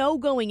 You know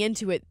going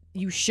into it,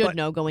 you should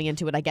know going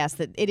into it, I guess,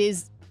 that it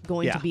is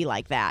going to be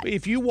like that.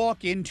 If you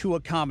walk into a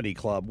comedy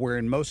club where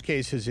in most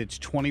cases it's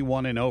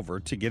 21 and over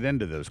to get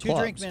into those clubs.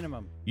 2 drink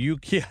minimum.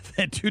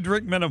 2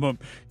 drink minimum,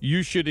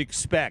 you should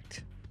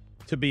expect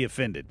to be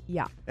offended.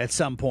 Yeah. At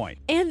some point.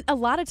 And a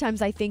lot of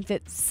times I think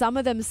that some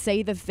of them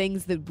say the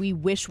things that we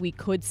wish we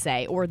could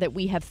say or that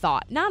we have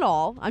thought. Not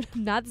all. I'm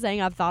not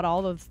saying I've thought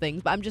all those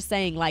things, but I'm just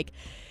saying, like,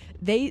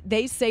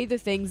 they say the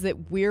things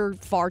that we're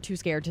far too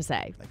scared to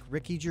say. Like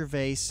Ricky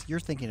Gervais. You're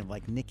thinking of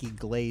like Nikki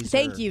Glaser.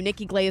 Thank you.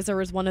 Nikki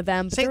Glaser is one of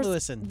them. St.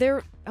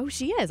 Louisan. Oh,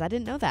 she is. I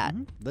didn't know that.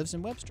 Mm-hmm. Lives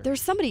in Webster.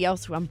 There's somebody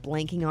else who I'm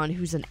blanking on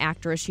who's an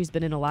actress. She's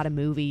been in a lot of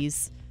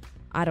movies.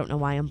 I don't know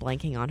why I'm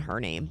blanking on her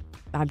name.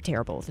 I'm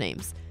terrible with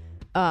names.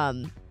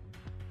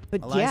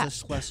 But Eliza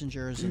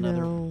Schlesinger is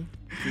another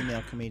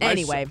female comedian.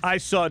 Anyway. I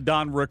saw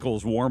Don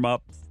Rickles warm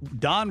up.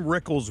 Don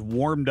Rickles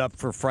warmed up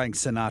for Frank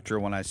Sinatra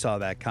when I saw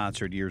that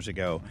concert years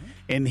ago.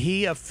 And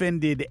he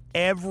offended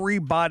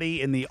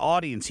everybody in the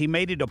audience. He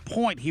made it a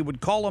point. He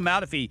would call them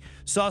out if he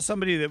saw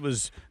somebody that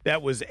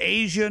was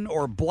Asian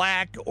or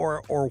black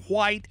or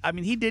white. I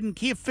mean,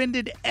 he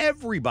offended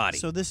everybody.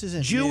 So this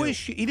isn't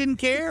Jewish. new. He didn't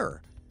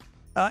care.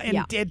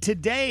 And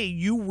today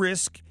you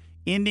risk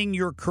ending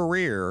your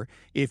career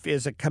if,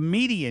 as a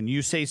comedian,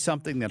 you say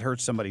something that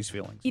hurts somebody's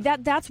feelings.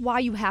 That's why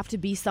you have to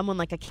be someone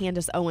like a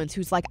Candace Owens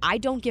who's like, I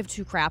don't give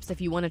two craps if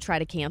you want to try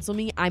to cancel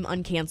me. I'm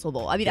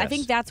uncancelable. I mean, I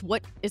think that's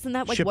isn't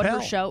that like Chappelle. what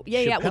her show?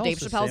 Yeah. Well, Dave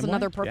Chappelle's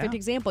another perfect Yeah.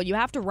 example. You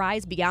have to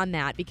rise beyond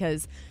that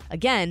because,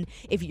 again,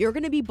 if you're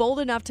going to be bold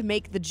enough to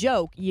make the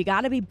joke, you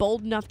got to be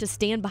bold enough to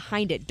stand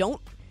behind it. Don't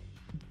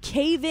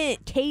cave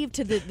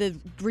to the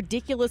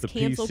ridiculous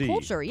cancel PC.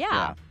 culture.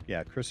 Yeah.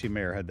 Chrissy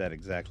Mayer had that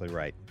exactly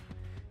right.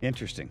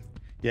 Interesting.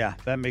 Yeah,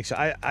 that makes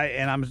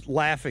and I'm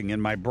laughing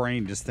in my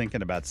brain just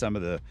thinking about some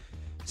of the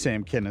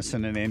Sam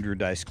Kinison and Andrew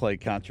Dice Clay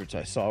concerts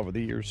I saw over the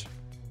years.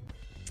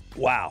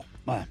 Wow.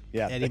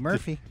 Yeah. Eddie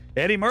Murphy.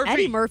 Eddie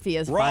Murphy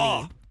is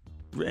Raw. funny.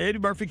 Eddie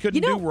Murphy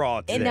couldn't do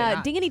Raw today.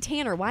 And Danny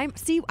Tanner.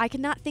 I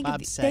cannot think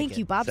Bob of. Saget. Thank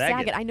you, Bob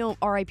Saget. I know,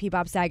 R.I.P.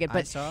 Bob Saget, I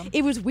but saw him.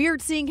 it was weird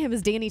seeing him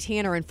as Danny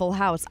Tanner in Full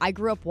House. I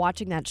grew up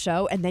watching that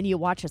show, and then you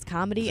watch his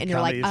comedy, and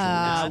you're like,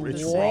 comedy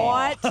is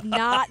what?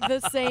 Not the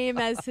same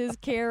as his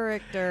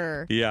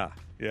character. Yeah.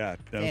 Yeah.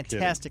 No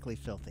Fantastically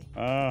filthy.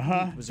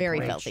 Uh-huh. It was Very a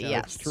great filthy, show.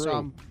 yes. I saw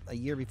him a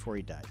year before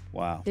he died.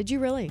 Wow. Did you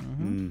really?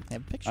 Mm-hmm. I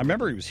have a picture. I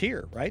remember he was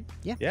here, right?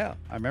 Yeah. Yeah,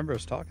 I remember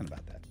us talking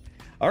about that.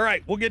 All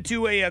right, we'll get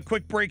to a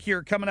quick break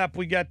here. Coming up,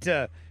 we got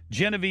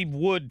Genevieve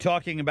Wood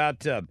talking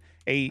about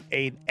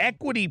an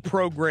equity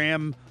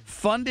program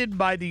funded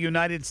by the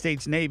United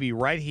States Navy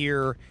right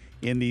here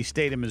in the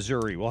state of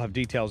Missouri. We'll have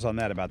details on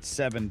that about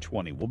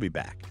 7:20. We'll be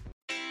back.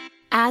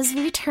 As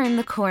we turn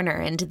the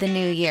corner into the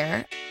new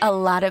year, a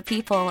lot of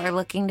people are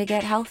looking to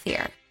get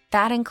healthier.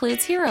 That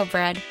includes Hero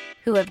Bread,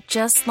 who have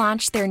just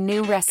launched their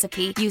new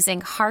recipe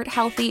using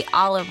heart-healthy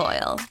olive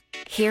oil.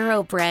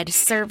 Hero Bread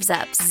serves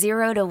up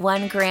 0 to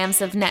 1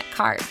 grams of net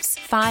carbs,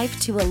 5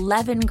 to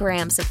 11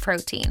 grams of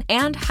protein,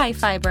 and high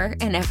fiber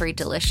in every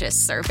delicious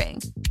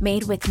serving.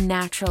 Made with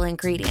natural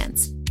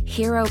ingredients,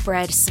 Hero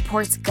Bread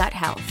supports gut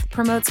health,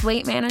 promotes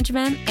weight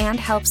management, and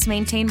helps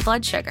maintain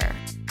blood sugar.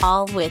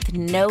 All with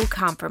no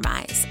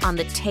compromise on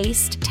the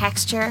taste,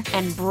 texture,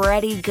 and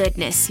bready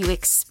goodness you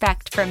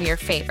expect from your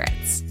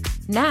favorites.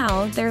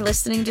 Now they're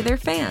listening to their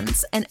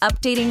fans and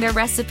updating their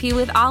recipe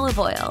with olive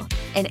oil,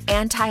 an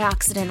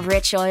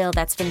antioxidant-rich oil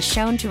that's been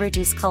shown to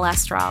reduce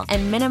cholesterol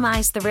and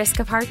minimize the risk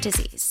of heart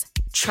disease.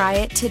 Try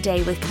it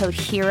today with code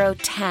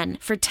HERO10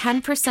 for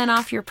 10%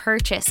 off your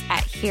purchase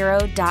at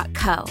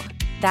hero.co.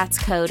 That's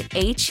code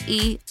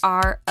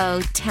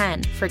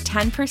HERO10 for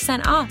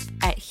 10% off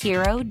at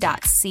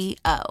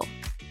hero.co.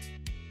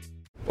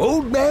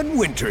 Old Man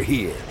Winter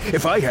here.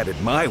 If I had it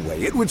my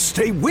way, it would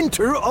stay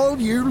winter all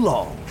year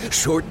long.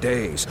 Short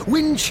days,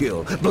 wind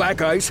chill,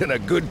 black ice, and a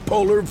good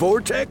polar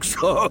vortex.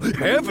 Oh,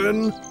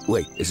 heaven.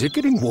 Wait, is it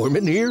getting warm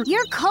in here?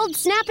 Your cold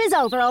snap is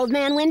over, Old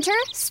Man Winter.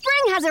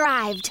 Spring has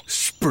arrived.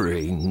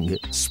 Spring.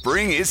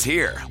 Spring is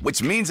here,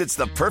 which means it's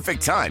the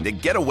perfect time to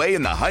get away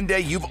in the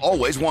Hyundai you've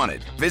always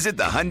wanted. Visit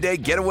the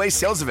Hyundai Getaway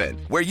Sales Event,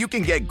 where you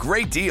can get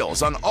great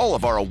deals on all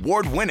of our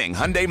award-winning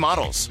Hyundai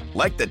models,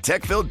 like the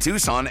tech-filled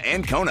Tucson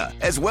and Kona,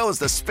 as well as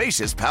the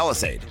spacious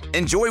Palisade.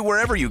 Enjoy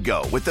wherever you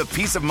go with the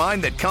peace of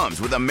mind that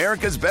comes with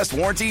America's best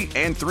warranty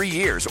and 3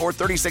 years or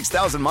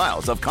 36,000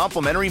 miles of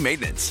complimentary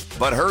maintenance.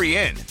 But hurry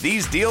in,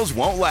 these deals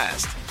won't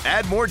last.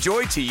 Add more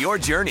joy to your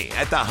journey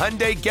at the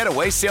Hyundai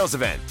Getaway Sales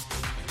Event.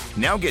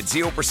 Now get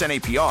 0%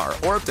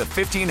 APR or up to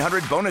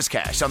 $1,500 bonus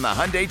cash on the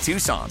Hyundai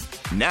Tucson.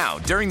 Now,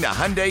 during the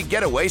Hyundai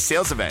Getaway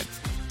Sales Event.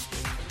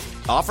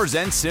 Offers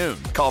end soon.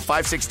 Call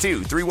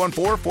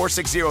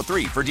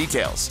 562-314-4603 for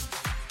details.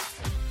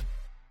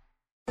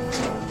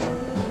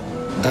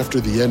 After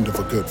the end of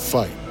a good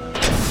fight,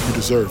 you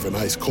deserve an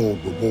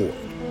ice-cold reward.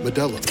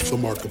 Modelo is the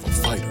mark of a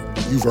fighter.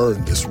 You've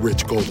earned this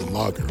rich golden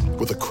lager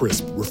with a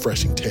crisp,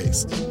 refreshing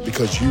taste.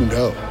 Because you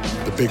know,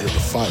 the bigger the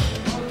fight,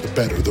 the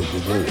better the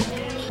reward.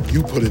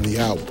 You put in the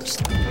hours,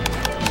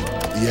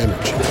 the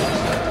energy,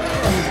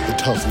 the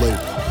tough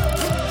labor.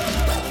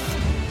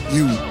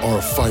 You are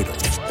a fighter,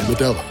 and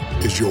Modelo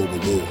is your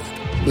reward.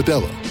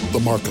 Modelo,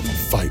 the mark of a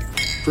fighter.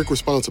 Drink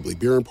responsibly.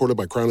 Beer imported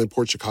by Crown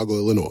Imports, Chicago,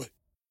 Illinois.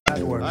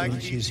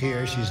 She's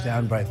here. She's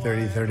down by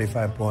 30,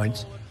 35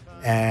 points.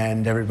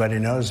 And everybody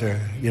knows her.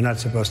 You're not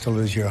supposed to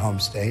lose your home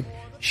state.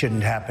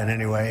 Shouldn't happen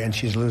anyway. And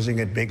she's losing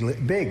it big.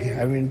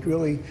 I mean,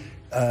 really,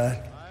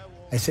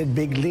 I said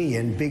bigly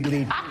and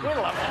bigly.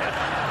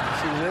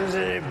 She's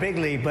losing it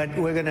bigly, but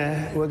we're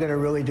gonna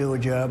really do a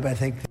job, I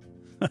think.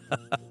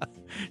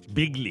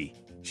 Bigly.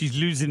 She's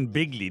losing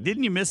bigly.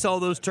 Didn't you miss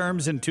all those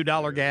terms in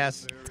 $2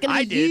 gas? It's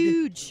going to be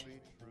huge.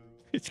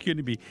 It's going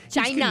to be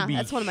China.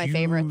 That's one of my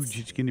favorites.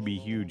 It's going to be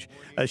huge.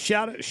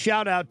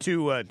 Shout out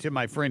to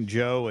my friend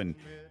Joe and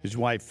his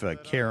wife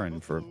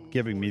Karen for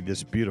giving me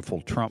this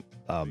beautiful Trump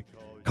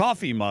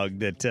coffee mug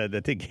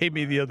that they gave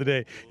me the other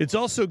day. It's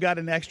also got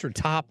an extra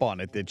top on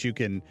it that you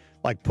can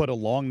like put a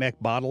long neck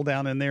bottle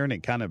down in there and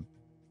it kind of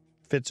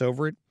fits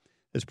over it.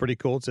 It's pretty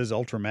cool. It says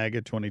Ultra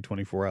MAGA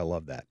 2024. I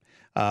love that.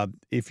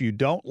 If you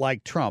don't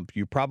like Trump,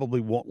 you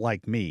probably won't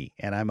like me,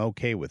 and I'm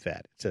okay with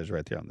that. It says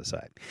right there on the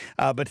side.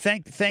 But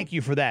thank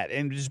you for that.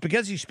 And just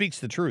because he speaks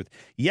the truth.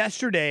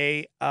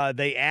 Yesterday,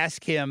 they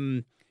asked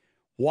him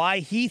why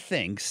he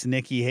thinks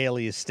Nikki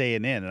Haley is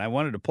staying in. And I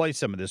wanted to play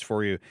some of this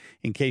for you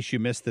in case you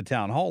missed the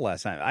town hall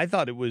last night. I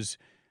thought it was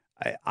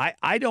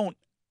I don't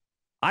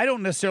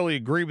necessarily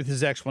agree with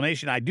his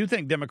explanation. I do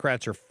think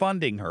Democrats are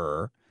funding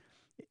her,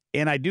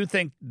 and I do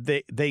think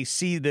they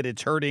see that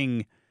it's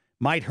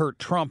might hurt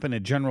Trump in a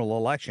general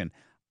election.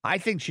 I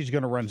think she's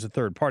going to run as a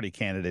third-party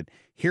candidate.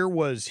 Here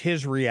was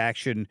his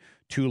reaction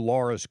to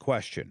Laura's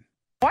question.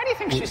 Why do you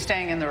think she's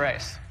staying in the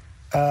race?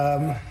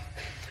 I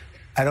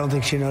don't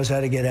think she knows how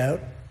to get out,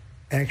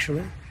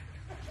 actually.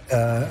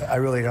 I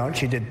really don't.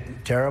 She did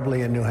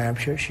terribly in New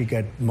Hampshire. She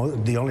got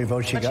the only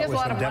vote she got was from Democrats. But she has a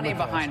lot of money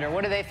behind her.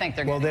 What do they think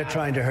they're going to do? Well, they're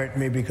trying to hurt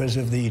me because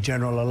of the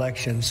general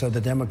election. So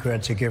the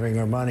Democrats are giving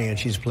her money, and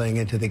she's playing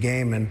into the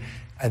game. And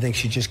I think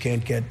she just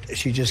can't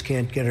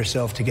get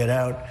herself to get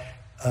out.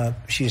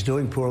 She's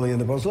doing poorly in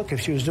the polls. Look, if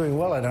she was doing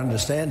well, I'd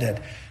understand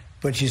it.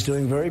 But she's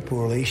doing very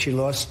poorly. She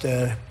lost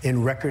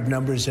in record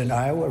numbers in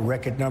Iowa,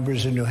 record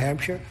numbers in New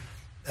Hampshire,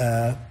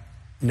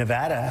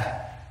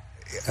 Nevada.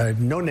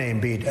 No name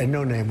beat.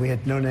 No name. We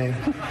had no name.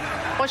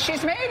 Well, she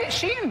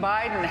and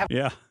Biden have.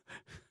 Yeah.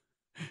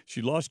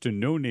 She lost to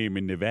No Name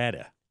in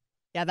Nevada.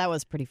 Yeah, that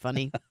was pretty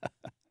funny.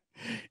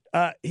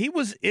 He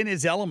was in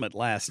his element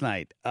last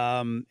night.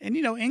 And,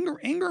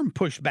 Ingram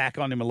pushed back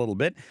on him a little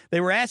bit. They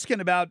were asking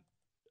about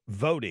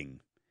voting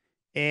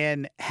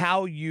and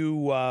how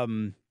you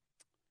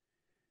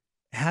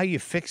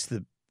fix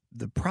the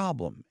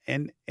problem.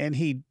 And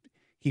he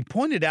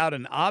pointed out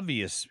an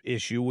obvious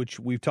issue, which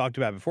we've talked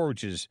about before,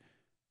 which is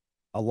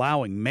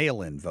allowing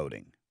mail-in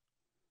voting.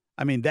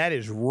 I mean, that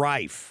is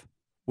rife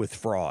with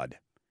fraud.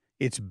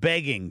 It's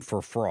begging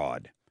for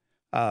fraud.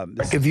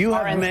 If you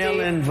have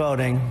mail-in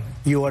voting,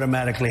 you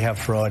automatically have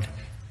fraud.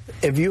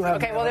 If you have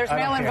Okay, well, there's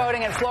mail-in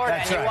voting in Florida,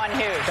 That's and right. you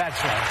won huge.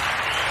 That's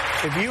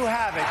right. If you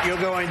have it, you're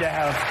going to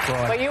have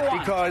fraud. But you won.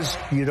 Because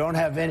you don't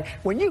have any.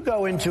 When you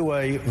go into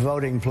a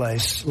voting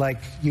place, like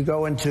you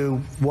go into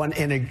one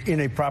in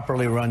a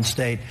properly run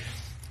state,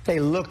 they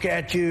look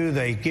at you,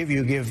 they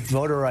give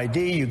voter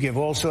ID, you give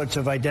all sorts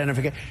of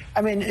identification.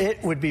 I mean,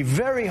 it would be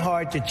very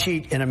hard to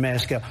cheat in a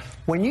mass scale.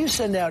 When you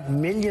send out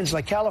millions,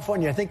 like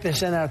California, I think they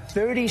sent out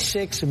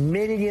 36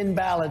 million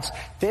ballots.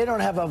 They don't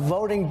have a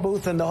voting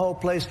booth in the whole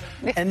place.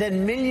 And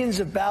then millions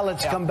of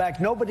ballots come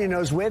back. Nobody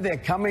knows where they're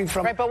coming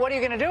from. Right, but what are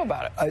you going to do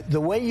about it? The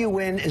way you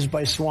win is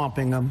by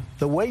swamping them.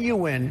 The way you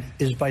win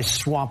is by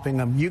swamping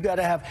them. You got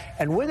to have,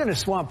 and we're going to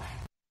swamp.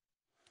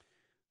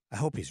 I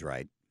hope he's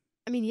right.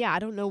 I mean, yeah, I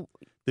don't know.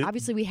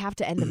 Obviously, we have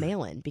to end the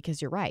mail-in because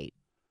you're right.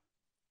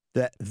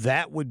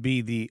 That would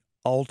be the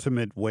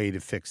ultimate way to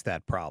fix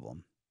that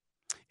problem.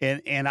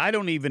 And I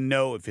don't even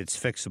know if it's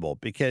fixable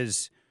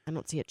because I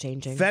don't see it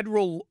changing.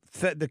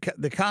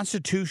 The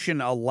Constitution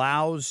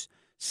allows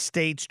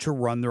states to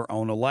run their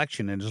own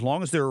election. And as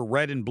long as there are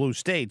red and blue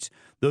states,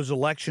 those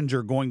elections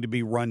are going to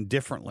be run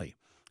differently.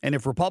 And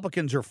if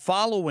Republicans are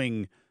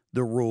following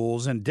the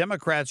rules and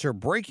Democrats are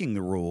breaking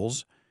the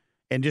rules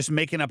and just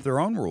making up their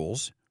own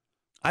rules,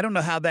 I don't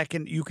know how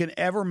you can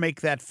ever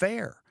make that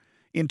fair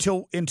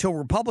until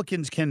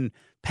Republicans can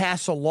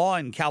pass a law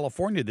in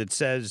California that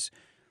says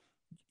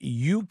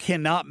you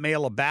cannot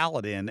mail a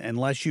ballot in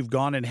unless you've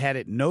gone and had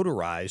it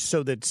notarized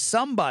so that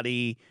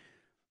somebody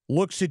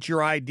looks at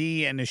your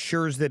ID and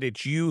assures that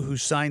it's you who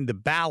signed the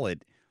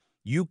ballot.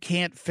 You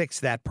can't fix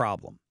that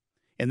problem.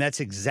 And that's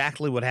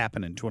exactly what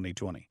happened in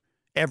 2020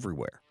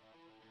 everywhere.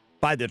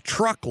 By the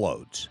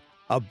truckloads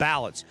of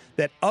ballots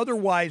that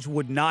otherwise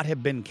would not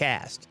have been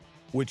cast,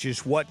 which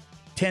is what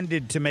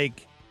tended to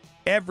make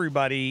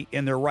everybody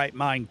in their right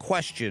mind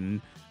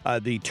question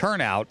the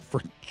turnout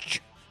for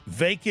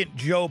vacant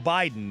Joe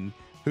Biden,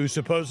 who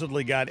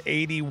supposedly got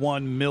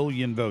 81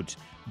 million votes.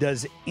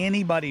 Does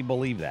anybody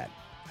believe that?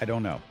 I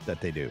don't know that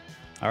they do.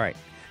 All right.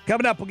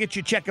 Coming up, we'll get you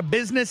a check of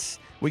business.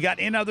 We got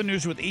In Other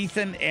News with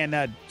Ethan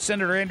and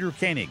Senator Andrew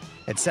Koenig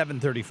at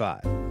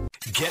 7:35.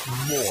 Get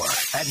more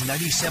at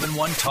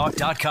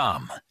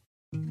 971talk.com.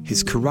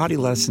 His karate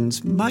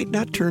lessons might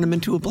not turn him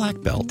into a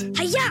black belt.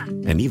 Hi-ya!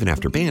 And even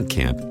after band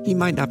camp, he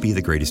might not be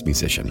the greatest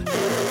musician.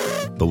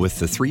 But with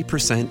the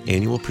 3%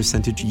 annual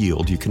percentage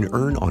yield you can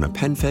earn on a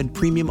PenFed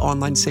premium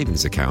online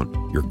savings account,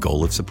 your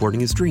goal of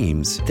supporting his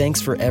dreams...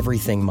 Thanks for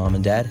everything, Mom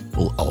and Dad.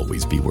 ...will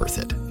always be worth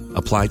it.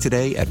 Apply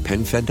today at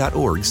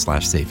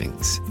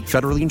PenFed.org/savings.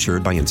 Federally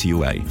insured by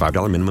NCUA.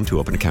 $5 minimum to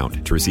open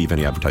account. To receive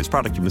any advertised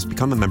product, you must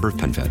become a member of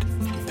PenFed.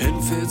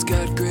 PenFed's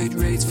got great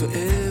rates for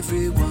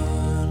everyone.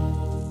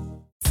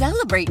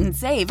 Celebrate and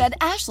save at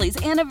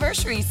Ashley's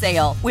Anniversary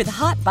Sale. With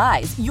Hot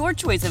Buys, your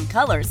choice of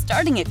colors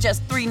starting at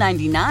just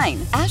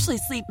 $3.99. Ashley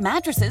Sleep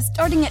mattresses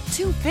starting at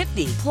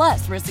 $2.50.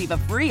 Plus, receive a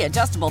free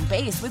adjustable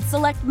base with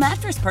select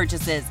mattress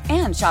purchases.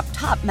 And shop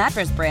top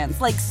mattress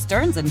brands like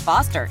Stearns &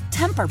 Foster,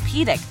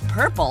 Tempur-Pedic,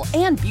 Purple,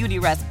 and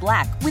Beautyrest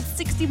Black with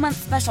 60-month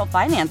special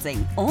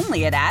financing.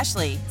 Only at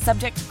Ashley.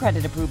 Subject to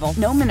credit approval.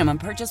 No minimum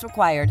purchase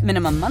required.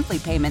 Minimum monthly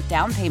payment,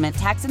 down payment,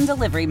 tax, and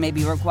delivery may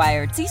be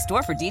required. See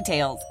store for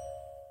details.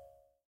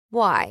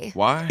 Why?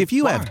 If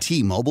you have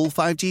T-Mobile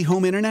 5G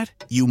home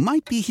internet, you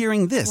might be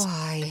hearing this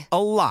Why?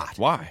 a lot.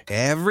 Why?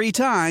 Every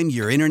time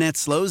your internet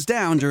slows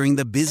down during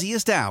the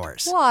busiest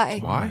hours.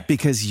 Why?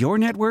 Because your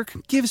network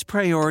gives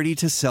priority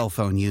to cell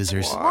phone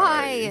users.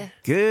 Why?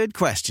 Good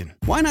question.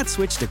 Why not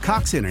switch to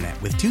Cox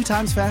Internet with 2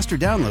 times faster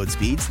download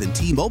speeds than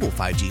T-Mobile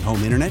 5G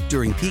home internet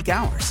during peak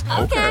hours?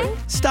 Okay.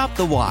 Stop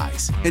the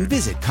whys and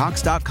visit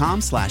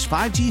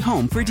Cox.com/5G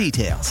home for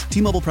details.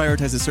 T-Mobile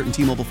prioritizes certain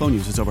T-Mobile phone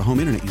users over home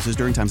internet users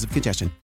during times of congestion.